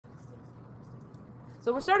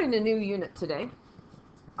So we're starting a new unit today,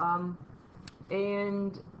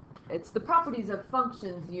 and it's the properties of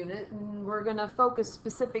functions unit, and we're going to focus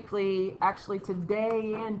specifically, actually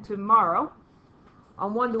today and tomorrow,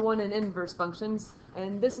 on one-to-one and inverse functions.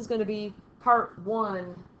 And this is going to be part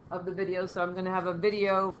one of the video, so I'm going to have a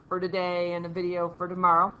video for today and a video for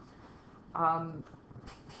tomorrow. But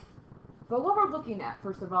what we're looking at,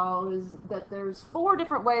 first of all, is that there's 4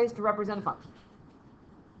 different ways to represent a function.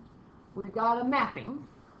 We've got a mapping,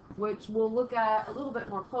 which we'll look at a little bit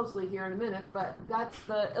more closely here in a minute, but that's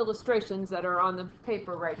the illustrations that are on the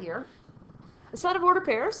paper right here. A set of ordered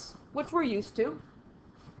pairs, which we're used to.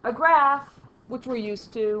 A graph, which we're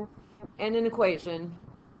used to. And an equation,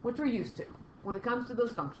 which we're used to when it comes to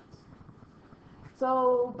those functions.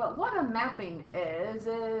 So, but what a mapping is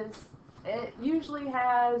it usually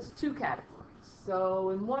has 2 categories. So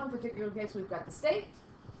in one particular case, we've got the state,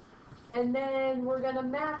 and then we're going to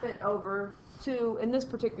map it over to, in this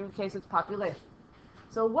particular case, it's population.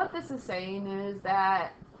 So what this is saying is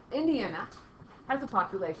that Indiana has a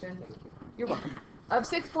population, you're welcome, of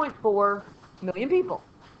 6.4 million people.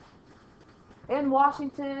 And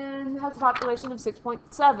Washington has a population of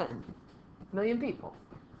 6.7 million people.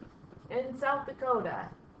 And South Dakota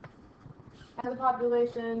has a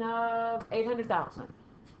population of 800,000,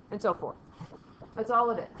 and so forth. That's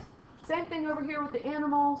all it is. Same thing over here with the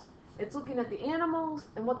animals. It's looking at the animals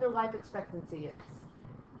and what their life expectancy is.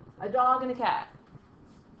 A dog and a cat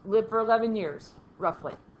live for 11 years,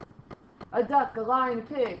 roughly. A duck, a lion, a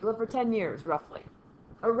pig live for 10 years, roughly.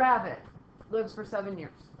 A rabbit lives for 7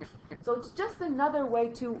 years. So it's just another way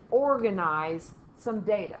to organize some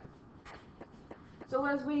data. So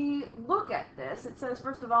as we look at this, it says,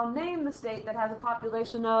 first of all, name the state that has a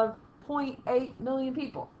population of 0.8 million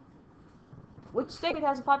people. Which state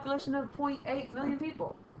has a population of 0.8 million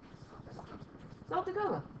people? South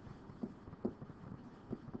Dakota.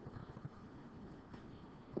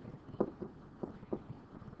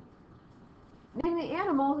 Name the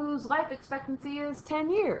animal whose life expectancy is 10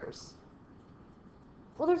 years.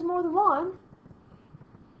 Well, there's more than one.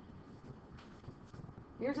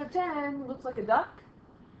 Here's a 10. Looks like a duck,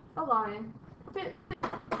 a lion, a pig.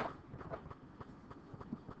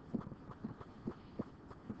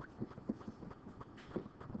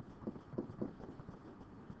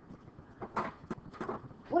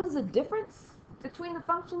 What is the difference between the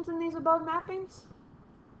functions in these above mappings?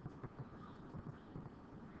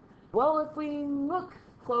 Well, if we look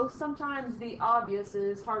close, sometimes the obvious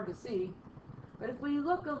is hard to see. But if we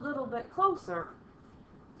look a little bit closer,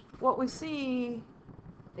 what we see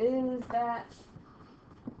is that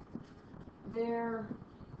there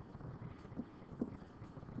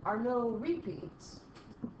are no repeats.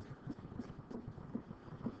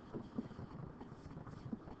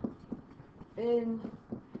 In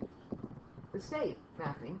the state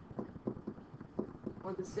mapping,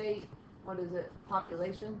 or the state, what is it,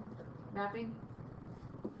 population mapping,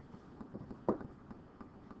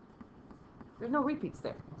 there's no repeats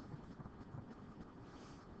there.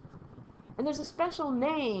 And there's a special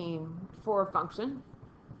name for a function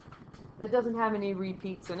that doesn't have any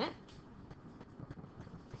repeats in it.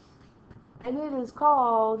 And it is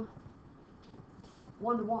called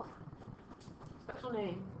one-to-one. Special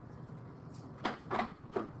name.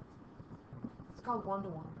 It's called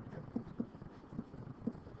one-to-one.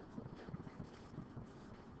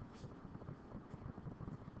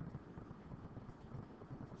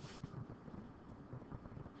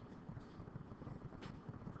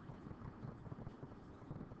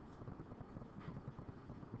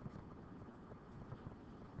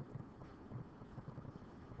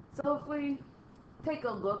 So if we take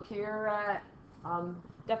a look here at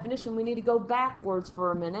definition, we need to go backwards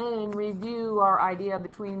for a minute and review our idea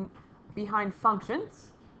behind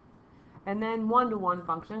functions, and then one-to-one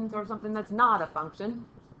functions, or something that's not a function.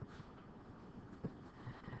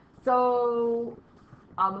 So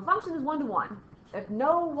a function is one-to-one if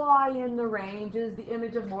no y in the range is the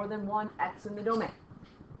image of more than one x in the domain.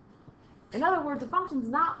 In other words, a function is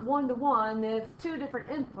not one-to-one if 2 different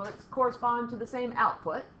inputs correspond to the same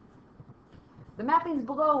output. The mappings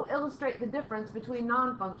below illustrate the difference between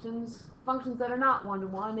non-functions, functions that are not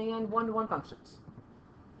one-to-one, and one-to-one functions.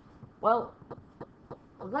 Well,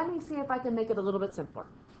 let me see if I can make it a little bit simpler.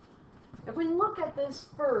 If we look at this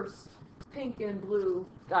first pink and blue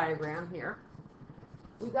diagram here,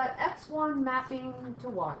 we've got x1 mapping to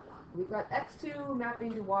y1. We've got x2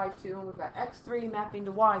 mapping to y2, and we've got x3 mapping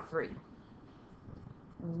to y3.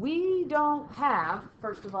 We don't have,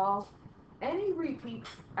 first of all, any repeats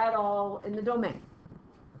at all in the domain.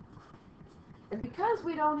 And because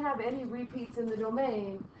we don't have any repeats in the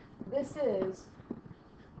domain, this is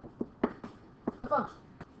function.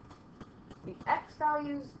 The x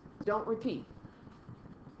values don't repeat.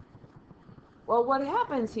 Well, what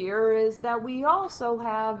happens here is that we also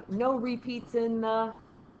have no repeats in the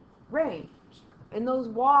range, in those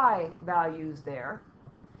y values there.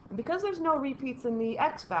 And because there's no repeats in the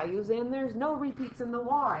x values and there's no repeats in the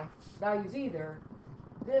y values either,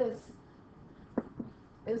 this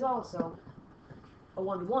is also a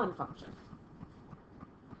one-to-one function.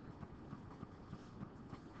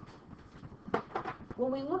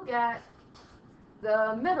 When we look at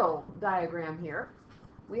the middle diagram here,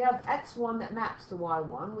 we have x1 that maps to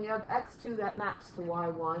y1, we have x2 that maps to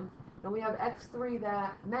y1, and we have x3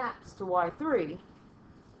 that maps to y3.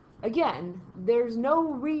 Again, there's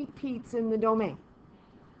no repeats in the domain.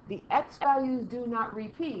 The x values do not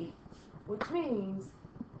repeat, which means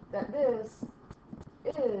that this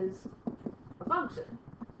is a function.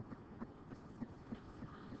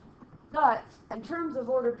 But in terms of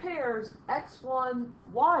ordered pairs, x1,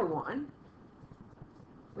 y1,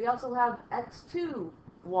 we also have x2,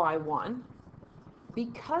 y1.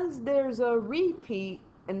 Because there's a repeat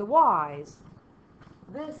in the y's,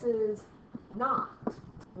 this is not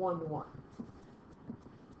one-to-one.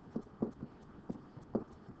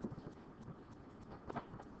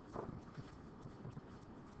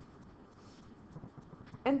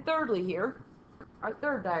 And thirdly here, our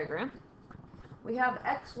third diagram, we have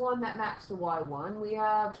x1 that maps to y1, we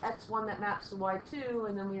have x1 that maps to y2,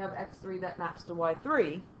 and then we have x3 that maps to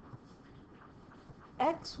y3.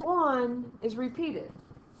 x1 is repeated.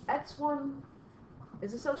 x1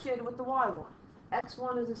 is associated with the y1.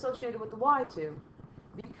 x1 is associated with the y2.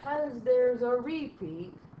 Because there's a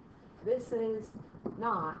repeat, this is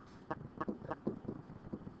not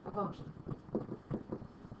a function.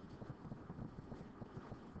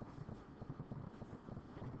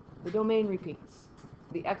 The domain repeats.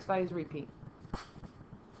 The x values repeat.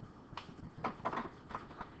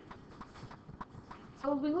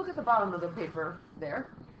 So as we look at the bottom of the paper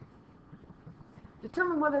there,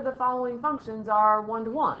 determine whether the following functions are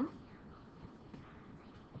one-to-one.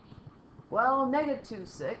 Well, -2,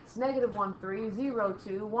 6, -1, 3, 0,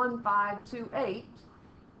 2, 1, 5, 2, 8.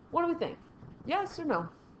 What do we think? Yes or no?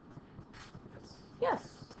 Yes.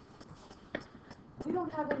 We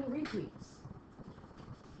don't have any repeats.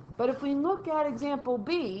 But if we look at example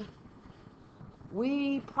B,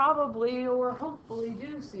 we probably or hopefully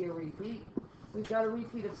do see a repeat. We've got a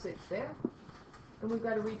repeat of 6 there, and we've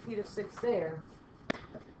got a repeat of 6 there.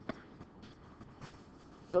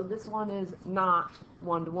 So this one is not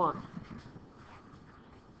one-to-one.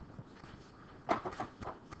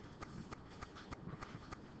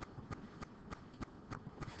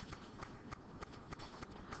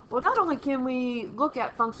 Well, not only can we look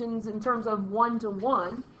at functions in terms of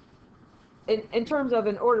one-to-one, in terms of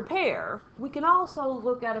an ordered pair, we can also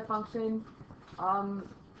look at a function of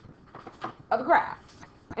a graph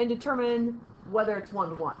and determine whether it's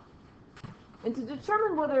one-to-one. And to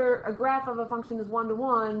determine whether a graph of a function is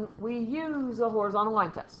one-to-one, we use a horizontal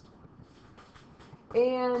line test.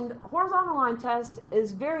 And horizontal line test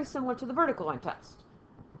is very similar to the vertical line test.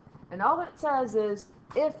 And all it says is,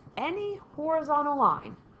 if any horizontal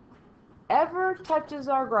line ever touches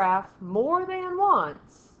our graph more than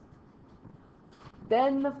once,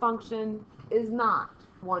 then the function is not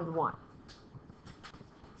one-to-one.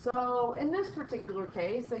 So in this particular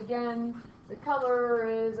case, again, the color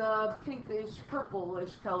is a pinkish,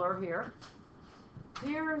 purplish color here.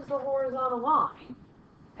 Here's the horizontal line,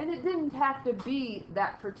 and it didn't have to be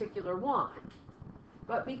that particular one.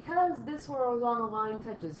 But because this horizontal line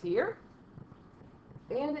touches here,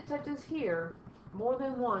 and it touches here more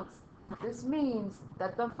than once, this means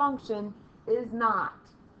that the function is not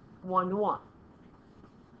one-to-one.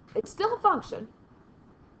 It's still a function.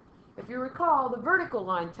 If you recall, the vertical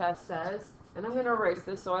line test says, and I'm going to erase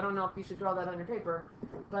this, so I don't know if you should draw that on your paper,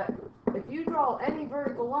 but if you draw any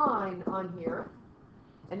vertical line on here,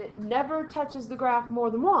 and it never touches the graph more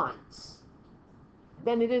than once,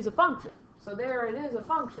 then it is a function. So there it is a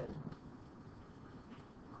function.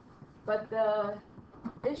 But the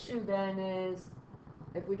issue then is,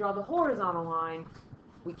 if we draw the horizontal line,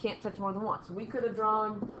 we can't touch more than once. We could have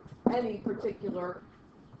drawn any particular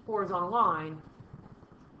horizontal line.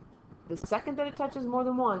 The second that it touches more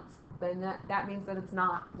than once, then that means that it's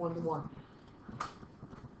not one-to-one.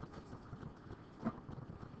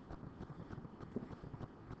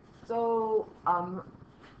 So, I'm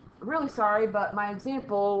really sorry, but my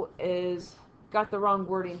example is got the wrong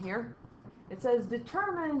wording here. It says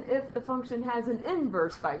determine if the function has an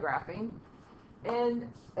inverse by graphing,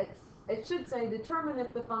 and it should say determine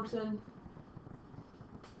if the function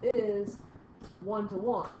is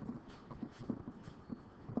one-to-one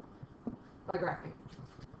by graphing.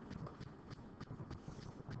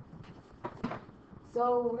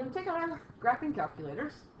 So we're going to take our graphing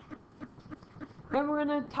calculators, and we're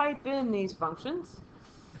going to type in these functions.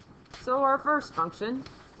 So our first function,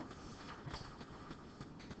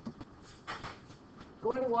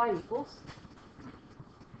 going to y equals,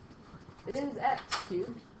 it is x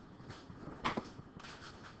cubed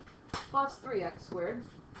plus 3x squared.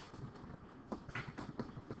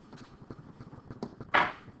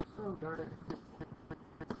 Oh, darn it.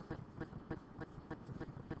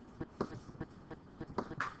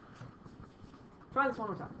 Try this one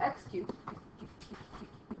more time. X cubed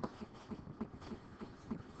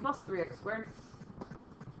plus 3x squared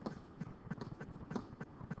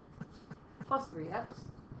plus 3x.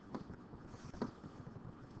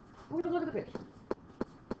 We're going to look at the picture.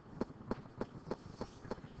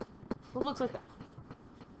 It looks like that.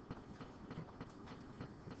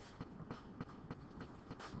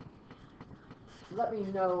 Let me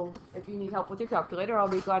know if you need help with your calculator. I'll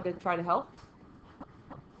be glad to try to help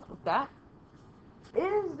with that.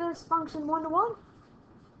 Is this function one-to-one?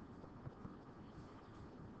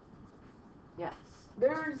 Yes.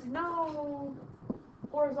 There's no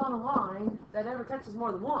horizontal line that ever touches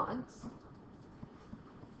more than once.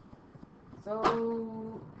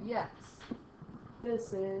 So, yes,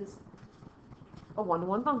 this is a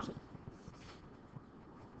one-to-one function.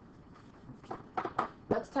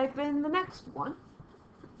 Let's type in the next one.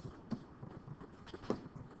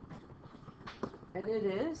 And it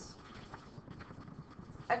is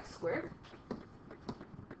x squared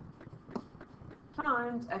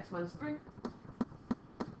times x minus 3.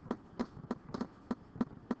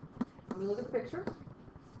 Let me look at the picture.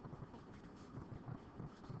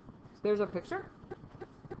 There's our picture.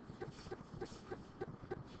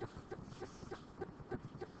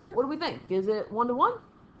 What do we think? Is it one-to-one?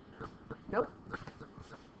 Nope.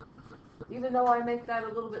 Even though I make that a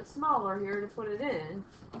little bit smaller here to put it in,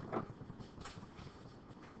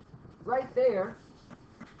 right there,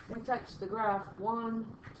 we touch the graph 1,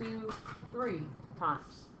 2, 3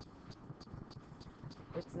 times.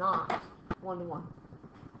 It's not one-to-one.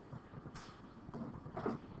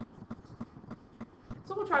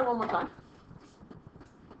 So we'll try one more time.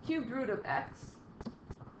 Cubed root of x.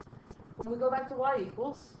 When we go back to y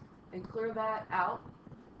equals and clear that out,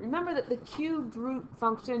 remember that the cubed root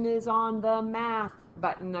function is on the math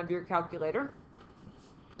button of your calculator.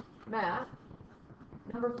 Math,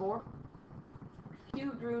 number 4,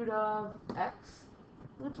 cubed root of x.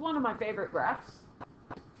 It's one of my favorite graphs.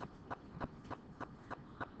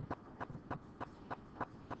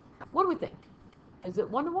 What do we think? Is it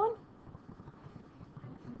one-to-one?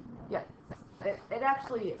 Yeah, it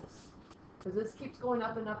actually is. Because this keeps going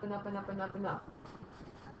up and up and up and up and up and up.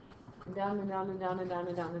 And down and down and down and down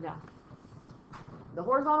and down and down. The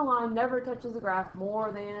horizontal line never touches the graph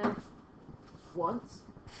more than once.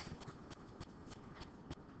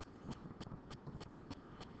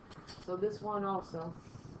 So this one also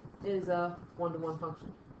is a one-to-one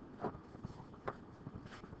function.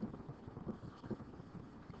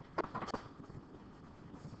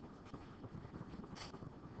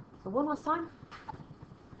 So one last time.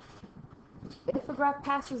 If the graph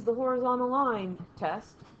passes the horizontal line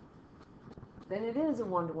test, then it is a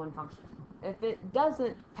one-to-one function. If it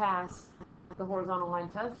doesn't pass the horizontal line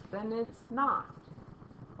test, then it's not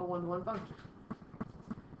a one-to-one function.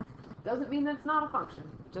 Doesn't mean that it's not a function.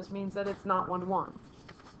 It just means that it's not one-to-one.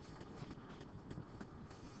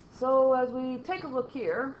 So as we take a look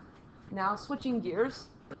here, now switching gears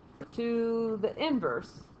to the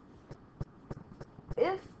inverse.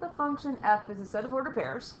 If the function f is a set of ordered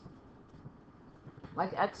pairs,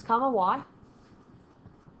 like x comma y,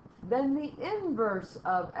 then the inverse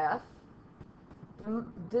of f,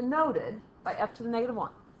 denoted by f to the negative 1.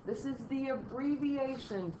 This is the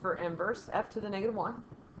abbreviation for inverse, f to the negative 1.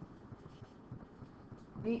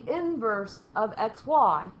 The inverse of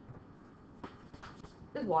xy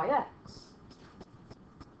is yx.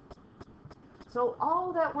 So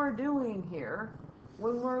all that we're doing here,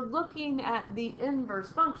 when we're looking at the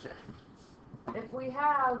inverse function, if we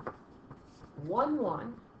have 1,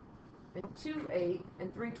 1, and 2, 8,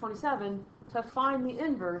 and 3, 27, to find the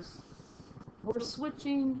inverse, we're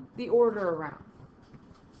switching the order around.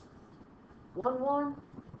 1, 1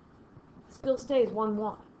 still stays 1,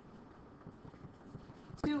 1.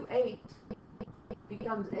 2, 8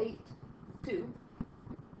 becomes 8, 2.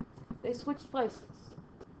 They switch places.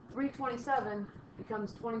 3, 27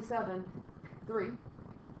 becomes 27, 3.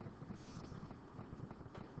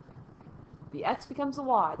 The x becomes the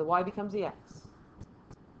y becomes the x.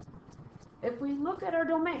 If we look at our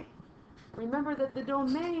domain, remember that the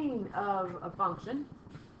domain of a function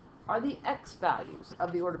are the x values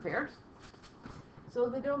of the ordered pairs. So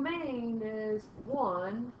the domain is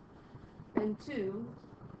 1 and 2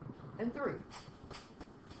 and 3.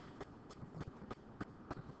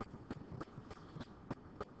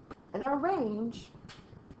 And our range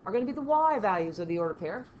are going to be the y values of the ordered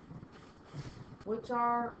pair, which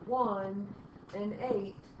are 1 and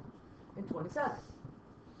 8 and 27.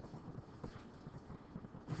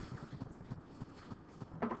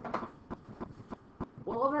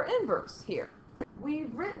 Well, of our inverse here,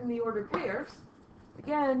 we've written the ordered pairs.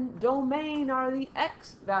 Again, domain are the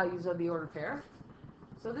x values of the ordered pair.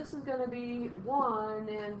 So this is going to be 1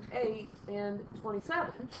 and 8 and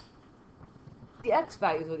 27. The x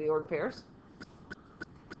values of the ordered pairs.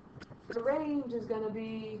 The range is going to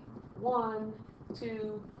be 1,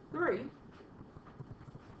 2, 3.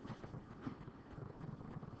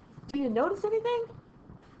 Do you notice anything?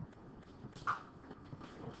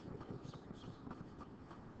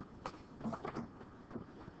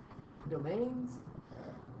 Domains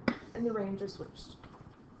and the range are switched.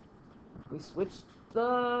 We switched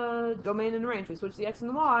the domain and the range. We switched the x and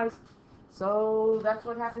the y's. So that's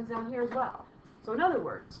what happens down here as well. So in other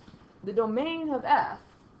words, the domain of f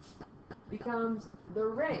becomes the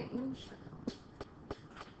range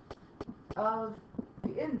of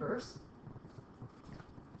the inverse,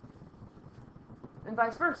 and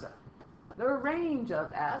vice versa. The range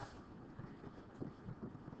of f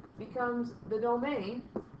becomes the domain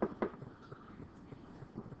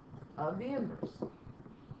of the inverse.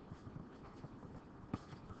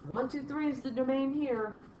 1, 2, 3 is the domain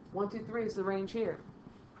here. 1, 2, 3 is the range here.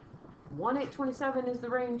 1, 8, 27 is the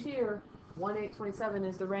range here. 1, 8, 27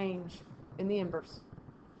 is the range in the inverse.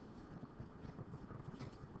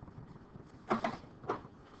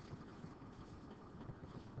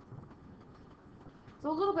 So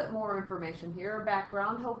a little bit more information here,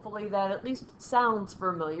 background, hopefully that at least sounds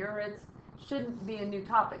familiar. It shouldn't be a new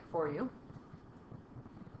topic for you.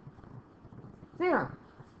 Theorem.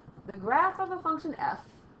 The graph of a function f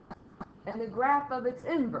and the graph of its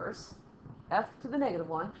inverse, f to the negative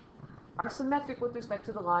 1, are symmetric with respect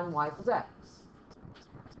to the line y equals x.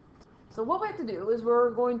 So what we have to do is we're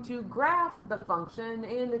going to graph the function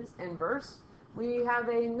and its inverse. We have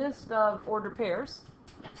a list of ordered pairs.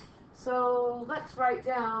 So let's write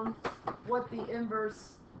down what the inverse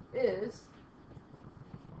is.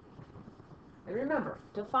 And remember,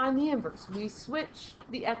 to find the inverse, we switch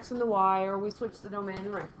the x and the y, or we switch the domain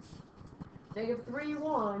and range. Negative 3,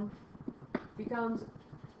 1 becomes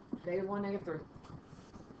negative 1, negative 3.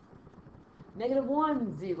 Negative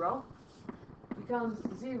 1, 0 becomes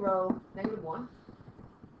 0, negative 1.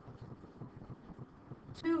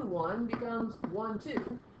 2, 1 becomes 1,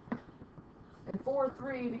 2. And 4,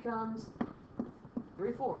 3 becomes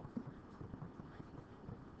 3, 4.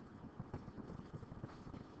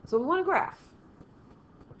 So we want to graph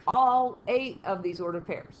all 8 of these ordered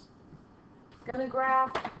pairs. Going to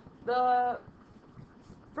graph the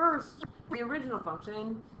original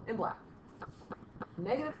function in black.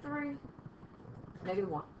 Negative 3, negative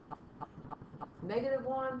 1. Negative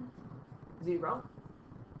 1, 0.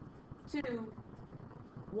 2,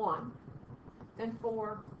 1. And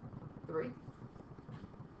 4, 3.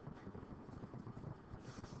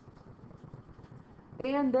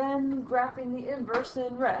 And then graphing the inverse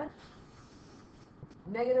in red.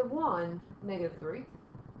 Negative 1, negative 3.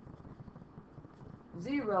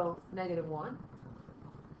 0, negative 1.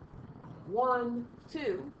 1,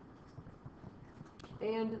 2.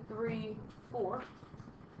 And 3, 4.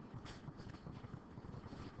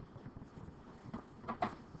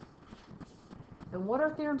 And what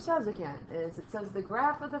our theorem says again is it says the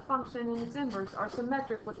graph of the function and its inverse are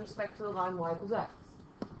symmetric with respect to the line y equals x.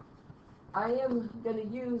 I am going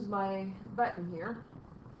to use my button here.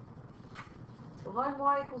 The line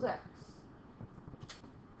y equals x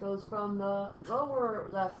goes from the lower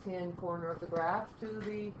left-hand corner of the graph to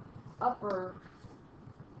the upper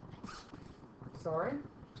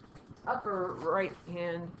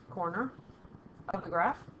right-hand corner of the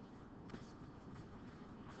graph.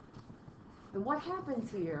 And what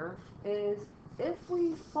happens here is if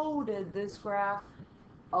we folded this graph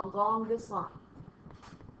along this line,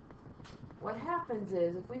 what happens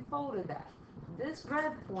is if we folded that, this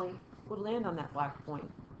red point would land on that black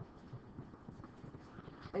point.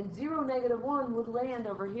 And 0, negative 1 would land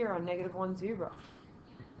over here on negative 1, 0.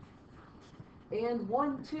 And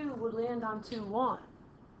 1, 2 would land on 2, 1.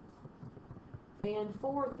 And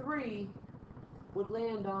 4, 3 would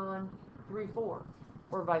land on 3, 4,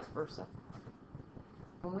 or vice versa.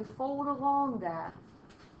 When we fold along that,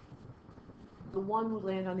 the one would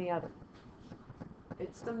land on the other.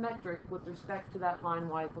 It's symmetric with respect to that line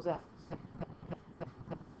y equals x.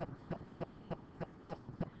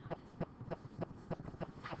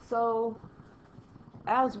 So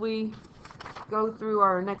as we go through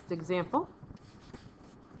our next example,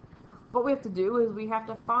 what we have to do is we have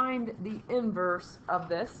to find the inverse of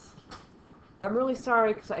this. I'm really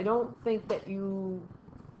sorry because I don't think that you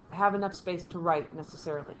have enough space to write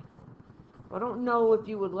necessarily. I don't know if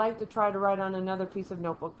you would like to try to write on another piece of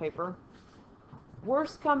notebook paper.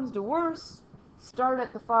 Worst comes to worst, start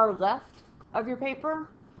at the far left of your paper.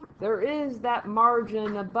 There is that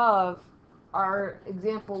margin above our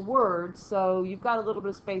example words, so you've got a little bit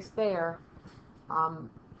of space there.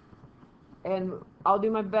 And I'll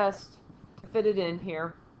do my best to fit it in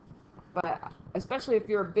here. But especially if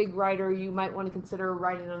you're a big writer, you might want to consider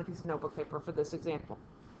writing on a piece of notebook paper for this example.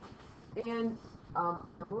 And,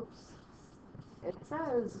 whoops, it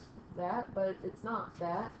says that, but it's not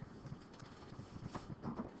that.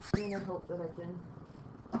 And I hope that I can.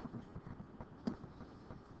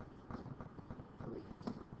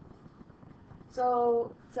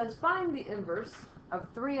 So it says find the inverse of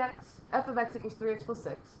 3x, f of x equals 3x plus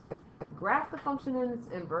 6. Graph the function in its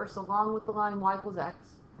inverse along with the line y equals x.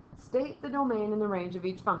 State the domain and the range of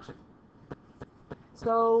each function.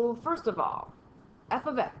 So first of all, f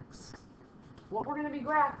of x. What we're going to be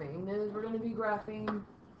graphing is we're going to be graphing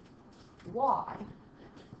y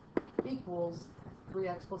equals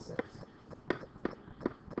 3x plus 6.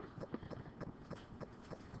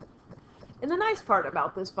 And the nice part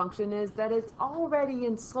about this function is that it's already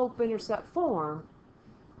in slope-intercept form,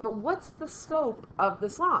 but what's the slope of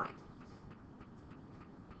this line?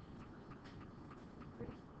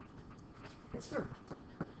 It's 3.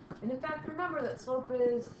 And in fact, remember that slope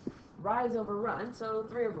is rise over run, so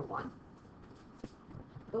 3 over 1.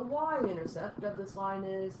 The y-intercept of this line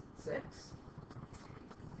is 6.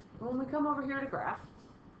 When we come over here to graph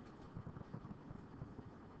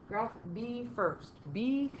B first.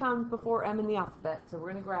 B comes before M in the alphabet, so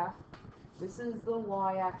we're going to graph. This is the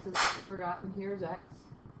y-axis, I forgot, and here's x.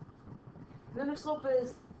 Then the slope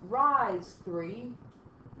is rise 3,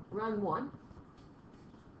 run 1.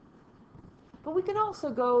 But we can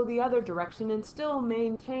also go the other direction and still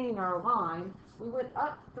maintain our line. We went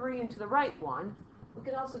up 3 into the right 1. We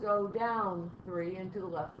can also go down 3 into the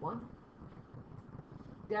left 1.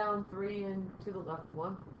 Down 3 into the left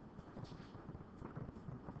 1.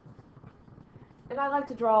 And I like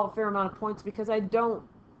to draw a fair amount of points because I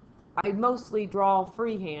mostly draw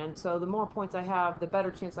freehand, so the more points I have, the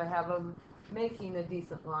better chance I have of making a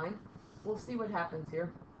decent line. We'll see what happens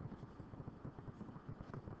here.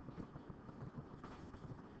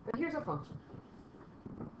 But here's a function.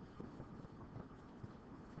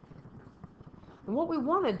 And what we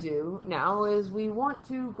want to do now is we want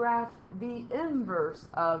to graph the inverse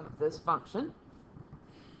of this function.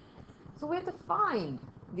 So we have to find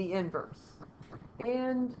the inverse.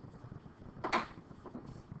 And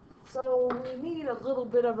so we need a little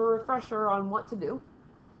bit of a refresher on what to do.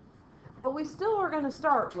 But we still are going to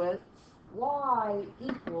start with y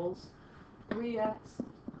equals 3x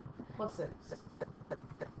plus 6.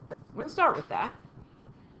 We're going to start with that.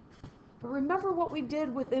 But remember what we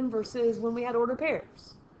did with inverses when we had ordered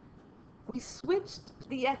pairs. We switched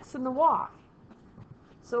the x and the y.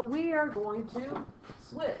 So we are going to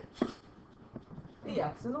switch the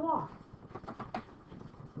x and the y.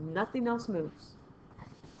 Nothing else moves.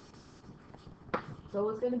 So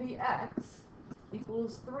it's going to be x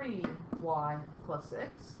equals 3y plus 6.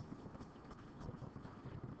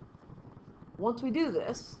 Once we do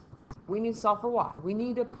this, we need to solve for y. We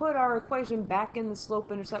need to put our equation back in the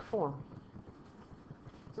slope-intercept form.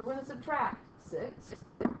 So we're going to subtract 6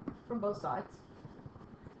 from both sides.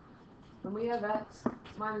 And we have x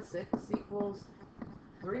minus 6 equals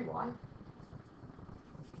 3y.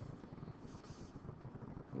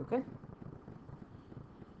 Okay?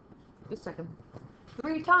 Just a second.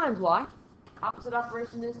 3 times y. Opposite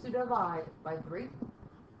operation is to divide by 3.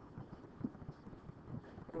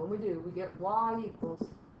 And when we do, we get y equals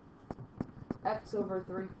x over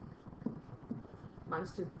 3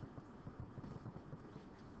 minus 2.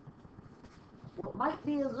 What might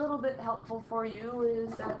be a little bit helpful for you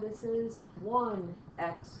is that this is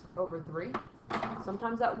 1x over 3.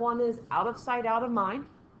 Sometimes that 1 is out of sight, out of mind.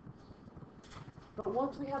 But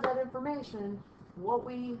once we have that information, what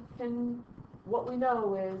we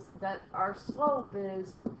know is that our slope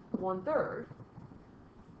is 1/3,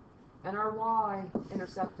 and our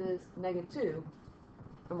y-intercept is -2, and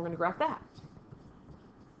we're going to graph that.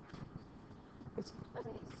 Okay, so I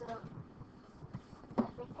think I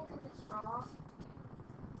did this wrong.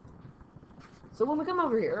 So when we come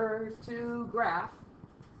over here to graph,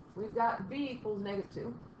 we've got b equals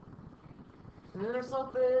 -2, and then our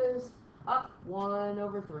slope is up 1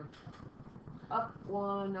 over 3. Up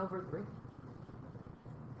 1 over 3.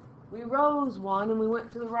 we rose 1 and we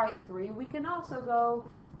went to the right 3, we can also go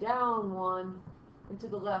down 1 and to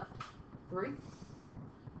the left 3.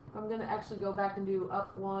 I'm going to actually go back and do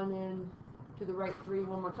up 1 and to the right 3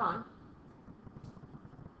 one more time.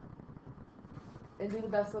 And do the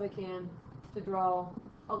best that I can to draw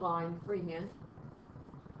a line freehand.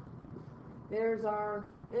 There's our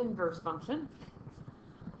inverse function.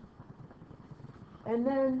 And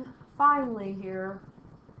then finally here,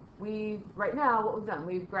 right now what we've done,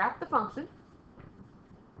 we've graphed the function,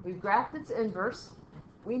 we've graphed its inverse,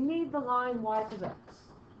 we need the line y equals x.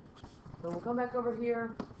 So we'll come back over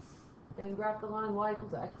here and graph the line y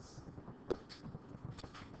equals x.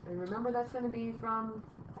 And remember that's going to be from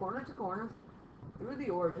corner to corner through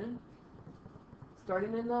the origin,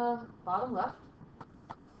 starting in the bottom left.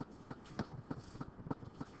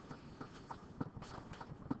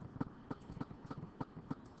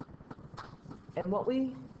 And what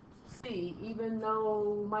we see, even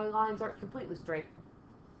though my lines aren't completely straight,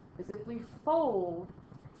 is if we fold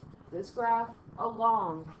this graph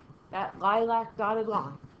along that lilac dotted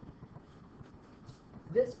line,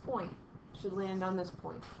 this point should land on this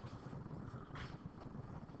point.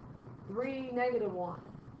 3, -1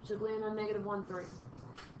 should land on -1, 3.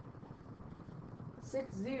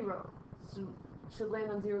 6, 0 should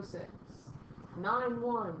land on 0, 6. 9,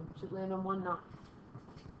 1 should land on 1, 9.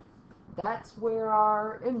 That's where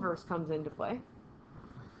our inverse comes into play.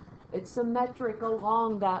 It's symmetric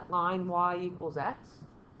along that line y equals x.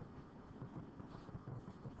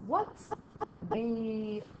 What's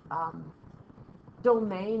the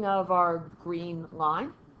domain of our green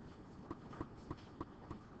line?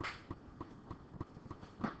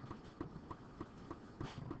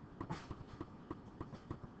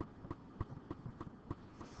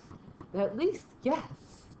 At least guess.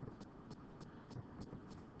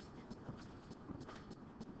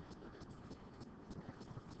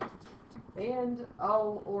 And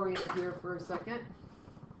I'll orient here for a second.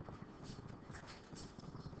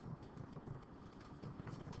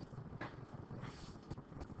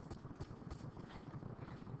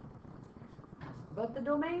 But the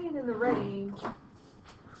domain and the range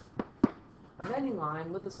of any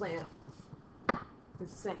line with a slant is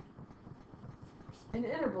the same. In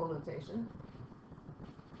interval notation,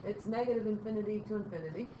 it's -infinity to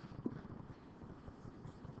infinity.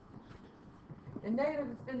 And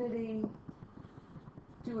 -infinity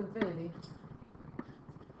to infinity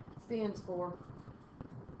stands for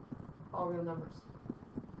all real numbers.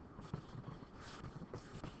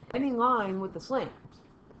 Any line with a slant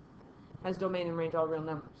has domain and range all real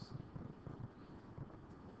numbers.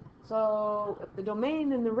 So if the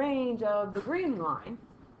domain and the range of the green line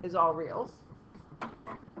is all reals,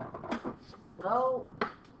 well,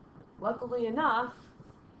 luckily enough,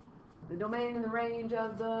 the domain and the range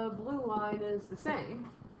of the blue line is the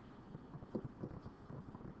same.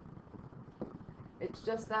 It's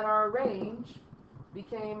just that our range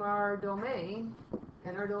became our domain,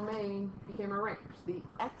 and our domain became our range. The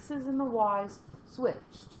x's and the y's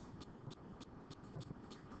switched.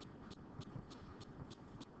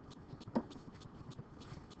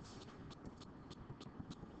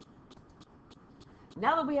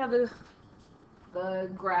 Now that we have the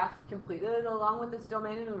graph completed along with its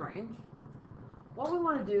domain and range, what we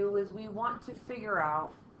want to do is we want to figure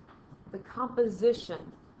out the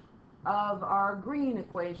composition of our green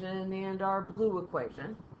equation and our blue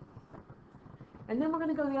equation. And then we're going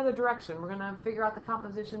to go the other direction. We're going to figure out the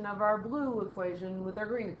composition of our blue equation with our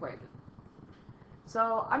green equation.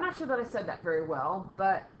 So I'm not sure that I said that very well,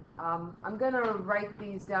 but I'm going to write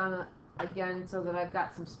these down again so that I've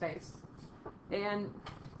got some space. And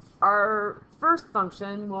our first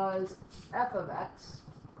function was f of x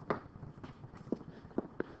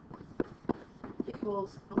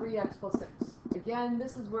equals 3x plus 6. Again,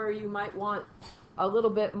 this is where you might want a little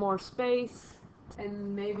bit more space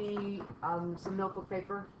and maybe some notebook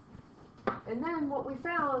paper. And then what we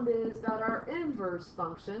found is that our inverse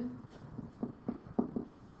function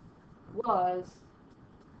was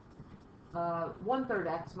 1/3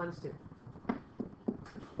 x minus 2.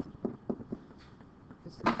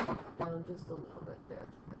 Down just a little bit there.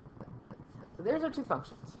 So there's our two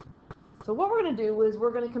functions. So what we're going to do is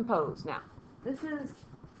we're going to compose now. This is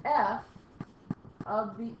f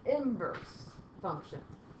of the inverse function.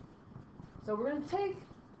 So we're going to take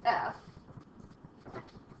f,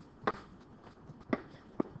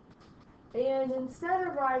 and instead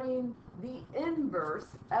of writing the inverse,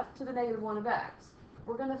 f to the -1 of x,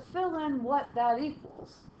 we're going to fill in what that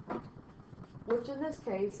equals, which in this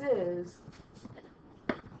case is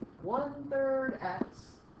 1/3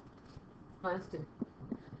 x minus 2.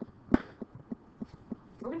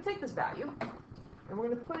 We're going to take this value, and we're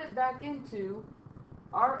going to put it back into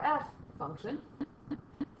our f function,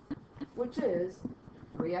 which is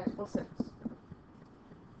 3x plus 6.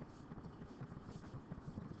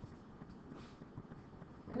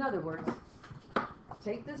 In other words,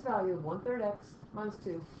 take this value of 1/3 x minus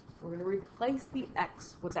 2. We're going to replace the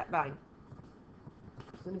x with that value.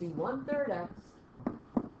 It's going to be 1/3 x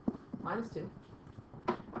minus 2.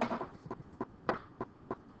 It's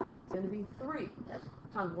going to be 3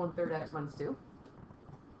 times 1/3 x minus 2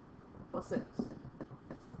 plus 6.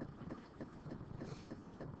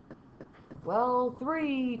 Well,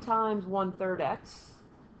 3 times 1/3 x.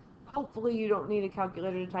 Hopefully you don't need a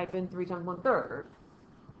calculator to type in 3 times 1/3.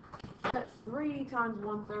 That 3 times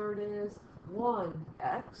 1/3 is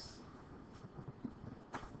 1x.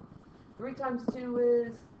 3 times 2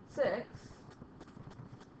 is 6.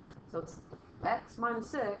 So it's x minus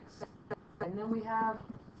 6. And then we have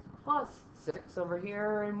plus 6 over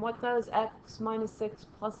here. And what does x minus 6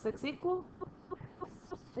 plus 6 equal?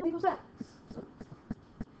 It equals x.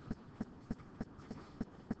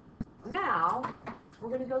 Now, we're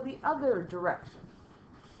going to go the other direction.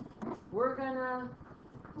 We're going to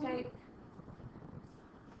take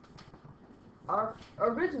our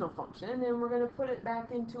original function and we're going to put it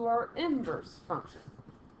back into our inverse function.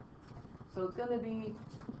 So it's going to be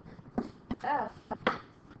f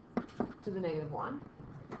to the -1.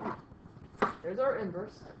 There's our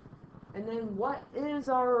inverse. And then what is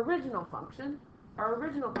our original function? Our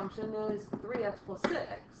original function is 3x plus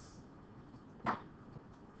 6.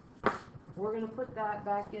 We're going to put that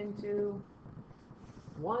back into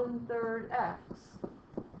 1/3 x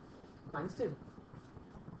minus 2.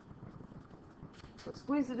 So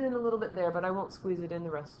squeeze it in a little bit there, but I won't squeeze it in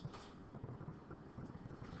the rest.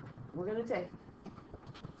 We're going to take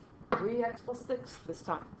 3x plus 6 this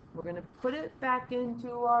time. We're going to put it back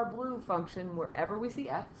into our blue function wherever we see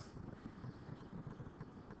x.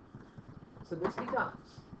 So this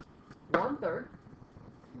becomes 1/3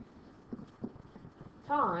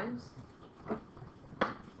 times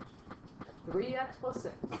 3x plus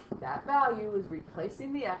 6. That value is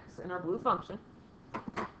replacing the x in our blue function,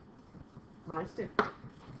 minus 2.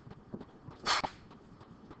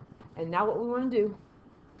 And now what we want to do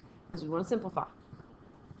is we want to simplify.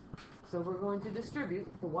 So we're going to distribute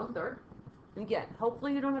the 1/3. And again,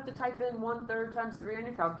 hopefully you don't have to type in 1/3 times 3 on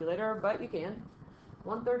your calculator, but you can.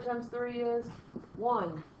 1/3 times 3 is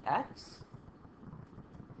 1x.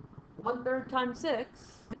 1/3 times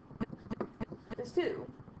 6 is 2.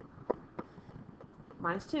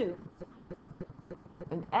 Minus 2.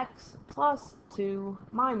 And x plus 2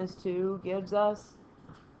 minus 2 gives us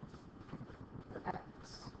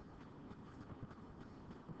x.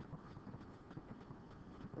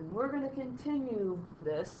 And we're going to continue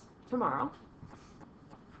this tomorrow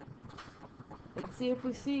and see if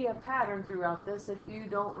we see a pattern throughout this if you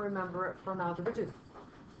don't remember it from Algebra 2.